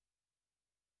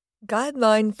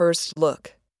Guideline First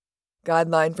Look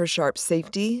Guideline for Sharp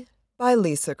Safety by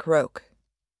Lisa Croak.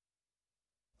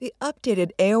 The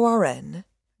updated AORN,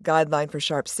 Guideline for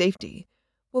Sharp Safety,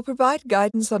 will provide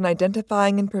guidance on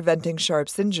identifying and preventing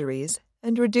sharps injuries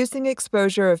and reducing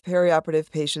exposure of perioperative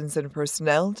patients and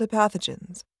personnel to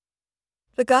pathogens.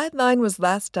 The guideline was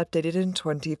last updated in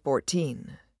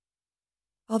 2014.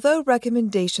 Although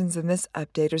recommendations in this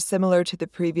update are similar to the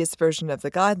previous version of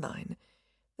the guideline,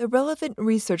 the relevant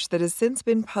research that has since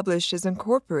been published is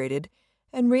incorporated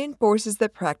and reinforces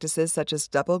that practices such as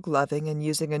double gloving and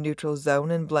using a neutral zone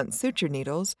and blunt suture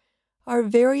needles are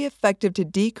very effective to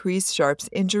decrease sharps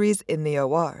injuries in the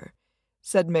OR,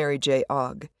 said Mary J.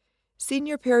 Ogg,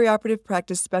 Senior Perioperative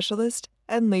Practice Specialist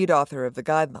and lead author of the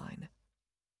guideline.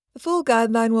 The full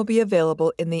guideline will be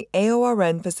available in the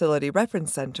AORN Facility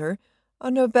Reference Center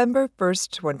on November 1,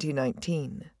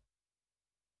 2019.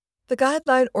 The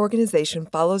guideline organization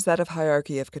follows that of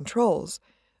hierarchy of controls,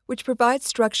 which provides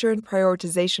structure and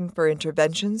prioritization for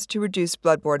interventions to reduce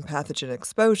bloodborne pathogen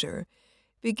exposure,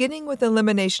 beginning with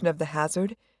elimination of the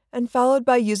hazard and followed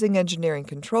by using engineering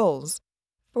controls,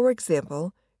 for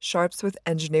example, sharps with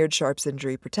engineered sharps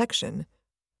injury protection,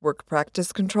 work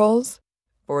practice controls,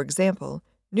 for example,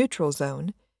 neutral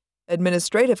zone,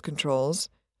 administrative controls,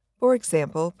 for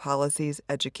example, policies,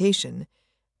 education,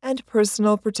 and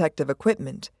personal protective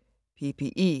equipment,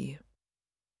 PPE.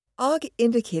 Ogg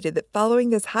indicated that following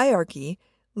this hierarchy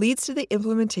leads to the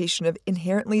implementation of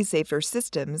inherently safer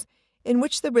systems in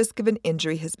which the risk of an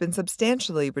injury has been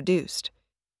substantially reduced.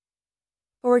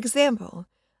 For example,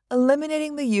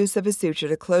 eliminating the use of a suture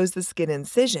to close the skin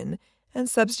incision and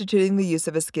substituting the use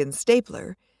of a skin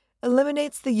stapler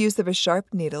eliminates the use of a sharp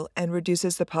needle and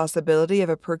reduces the possibility of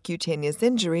a percutaneous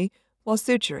injury while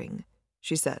suturing,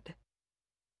 she said.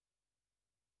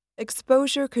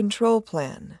 Exposure Control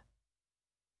Plan.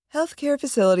 Healthcare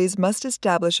facilities must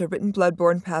establish a written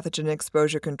bloodborne pathogen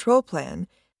exposure control plan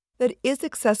that is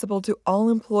accessible to all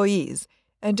employees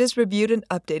and is reviewed and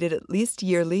updated at least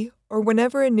yearly or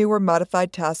whenever a new or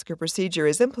modified task or procedure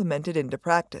is implemented into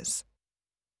practice.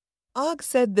 Ogg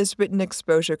said this written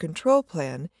exposure control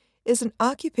plan is an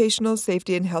Occupational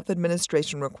Safety and Health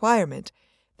Administration requirement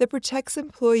that protects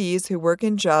employees who work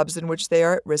in jobs in which they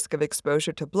are at risk of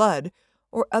exposure to blood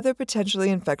or other potentially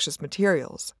infectious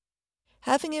materials.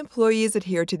 Having employees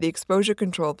adhere to the exposure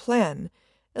control plan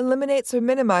eliminates or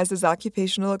minimizes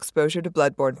occupational exposure to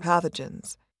bloodborne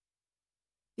pathogens.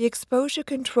 The exposure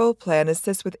control plan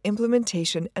assists with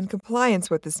implementation and compliance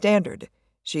with the standard,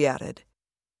 she added.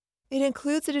 It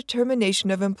includes a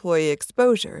determination of employee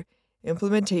exposure,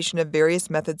 implementation of various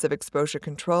methods of exposure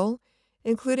control,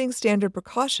 including standard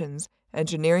precautions,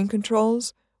 engineering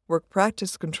controls, work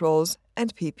practice controls,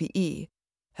 and PPE,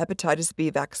 hepatitis B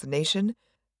vaccination,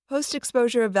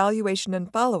 post-exposure evaluation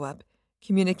and follow-up,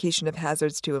 communication of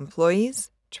hazards to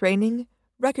employees, training,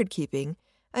 record-keeping,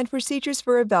 and procedures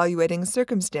for evaluating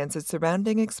circumstances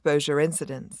surrounding exposure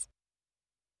incidents.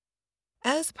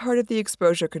 As part of the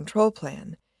exposure control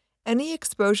plan, any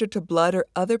exposure to blood or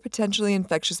other potentially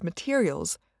infectious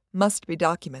materials must be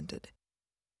documented.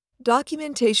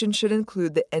 Documentation should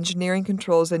include the engineering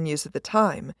controls in use at the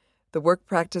time, the work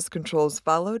practice controls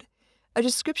followed, a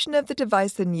description of the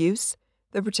device in use,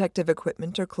 the protective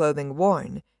equipment or clothing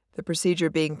worn, the procedure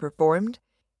being performed,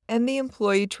 and the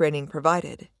employee training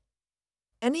provided.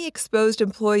 Any exposed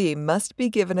employee must be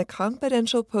given a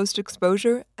confidential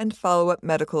post-exposure and follow-up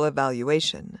medical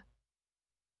evaluation.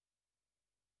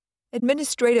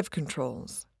 Administrative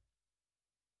controls.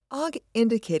 Ogg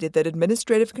indicated that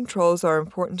administrative controls are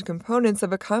important components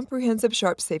of a comprehensive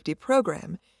sharp safety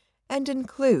program and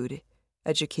include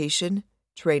education,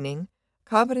 training,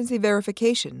 competency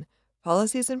verification,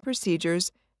 policies and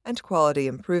procedures, and quality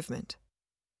improvement.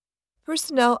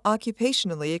 Personnel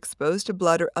occupationally exposed to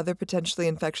blood or other potentially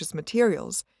infectious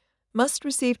materials must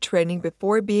receive training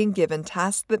before being given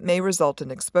tasks that may result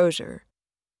in exposure.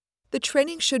 The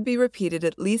training should be repeated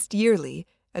at least yearly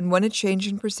and when a change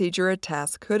in procedure or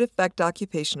task could affect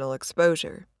occupational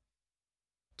exposure.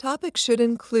 Topics should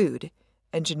include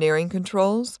engineering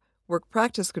controls, work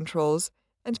practice controls,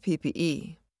 and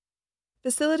PPE.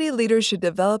 Facility leaders should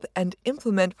develop and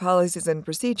implement policies and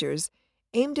procedures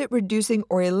aimed at reducing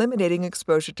or eliminating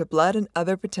exposure to blood and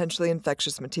other potentially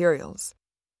infectious materials.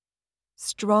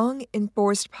 Strong,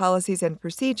 enforced policies and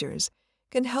procedures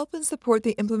can help and support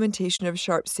the implementation of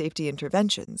sharp safety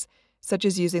interventions, such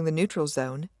as using the neutral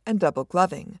zone and double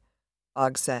gloving,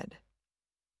 Ogg said.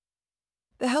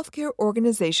 The healthcare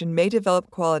organization may develop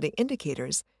quality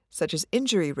indicators, such as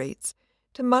injury rates,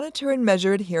 to monitor and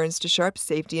measure adherence to sharp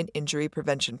safety and injury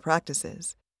prevention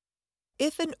practices.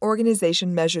 If an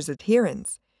organization measures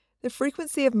adherence, the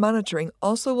frequency of monitoring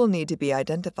also will need to be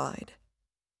identified.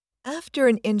 After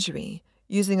an injury,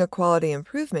 using a quality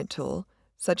improvement tool,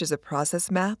 such as a process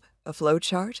map, a flow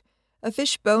chart, a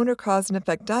fishbone or cause and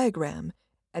effect diagram,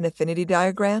 an affinity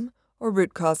diagram, or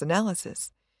root cause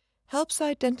analysis, helps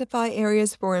identify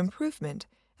areas for improvement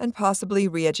and possibly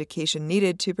re-education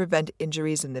needed to prevent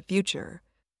injuries in the future,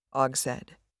 Ogg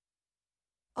said.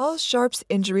 All SHARPS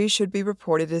injuries should be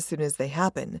reported as soon as they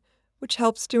happen, which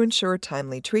helps to ensure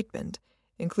timely treatment,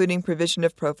 including provision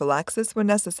of prophylaxis when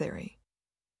necessary.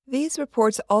 These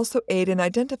reports also aid in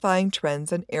identifying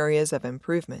trends and areas of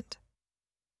improvement.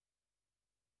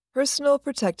 Personal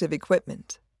protective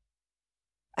equipment.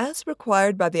 As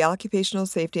required by the Occupational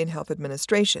Safety and Health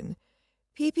Administration,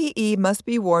 PPE must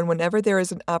be worn whenever there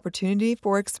is an opportunity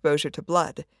for exposure to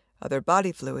blood, other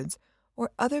body fluids,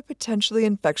 or other potentially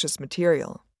infectious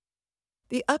material.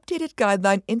 The updated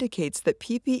guideline indicates that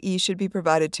PPE should be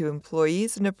provided to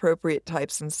employees in appropriate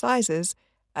types and sizes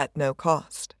at no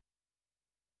cost.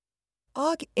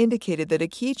 Ogg indicated that a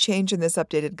key change in this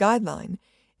updated guideline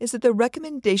is that the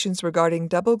recommendations regarding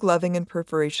double gloving and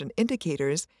perforation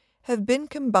indicators have been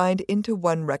combined into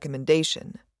one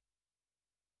recommendation.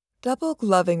 Double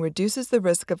gloving reduces the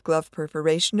risk of glove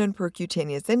perforation and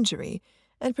percutaneous injury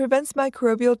and prevents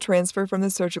microbial transfer from the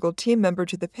surgical team member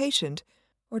to the patient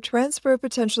or transfer of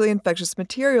potentially infectious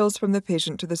materials from the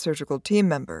patient to the surgical team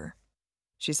member,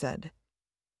 she said.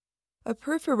 A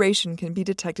perforation can be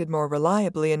detected more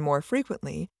reliably and more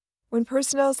frequently when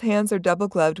personnel's hands are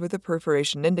double-gloved with a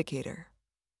perforation indicator.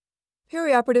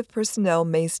 Perioperative personnel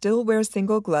may still wear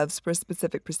single gloves for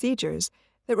specific procedures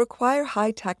that require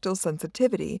high tactile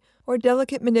sensitivity or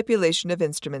delicate manipulation of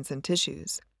instruments and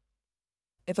tissues.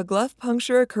 If a glove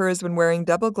puncture occurs when wearing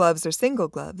double gloves or single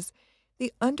gloves,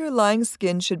 the underlying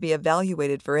skin should be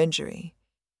evaluated for injury.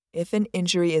 If an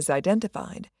injury is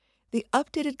identified, the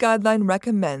updated guideline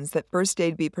recommends that first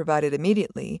aid be provided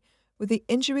immediately, with the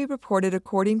injury reported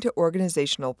according to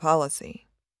organizational policy.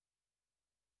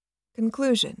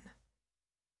 Conclusion.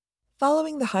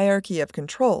 Following the hierarchy of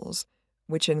controls,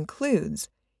 which includes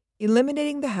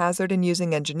eliminating the hazard and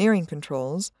using engineering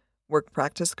controls, work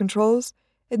practice controls,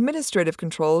 administrative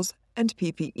controls, and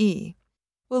PPE,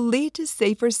 will lead to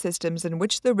safer systems in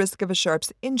which the risk of a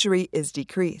SHARPS injury is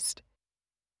decreased.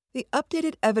 The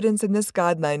updated evidence in this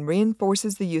guideline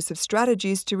reinforces the use of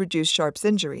strategies to reduce SHARPS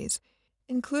injuries,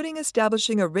 including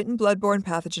establishing a written bloodborne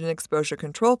pathogen exposure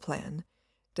control plan,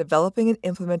 developing and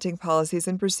implementing policies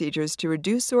and procedures to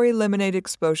reduce or eliminate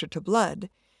exposure to blood,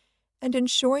 and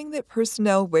ensuring that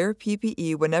personnel wear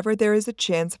PPE whenever there is a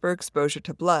chance for exposure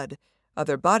to blood,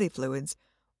 other body fluids,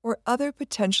 or other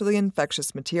potentially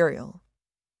infectious material.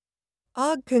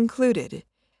 Ogg concluded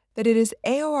that it is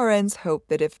AORN's hope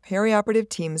that if perioperative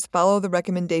teams follow the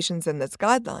recommendations in this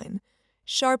guideline,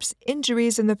 SHARPS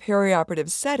injuries in the perioperative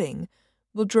setting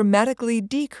will dramatically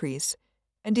decrease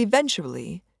and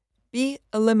eventually be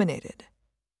eliminated.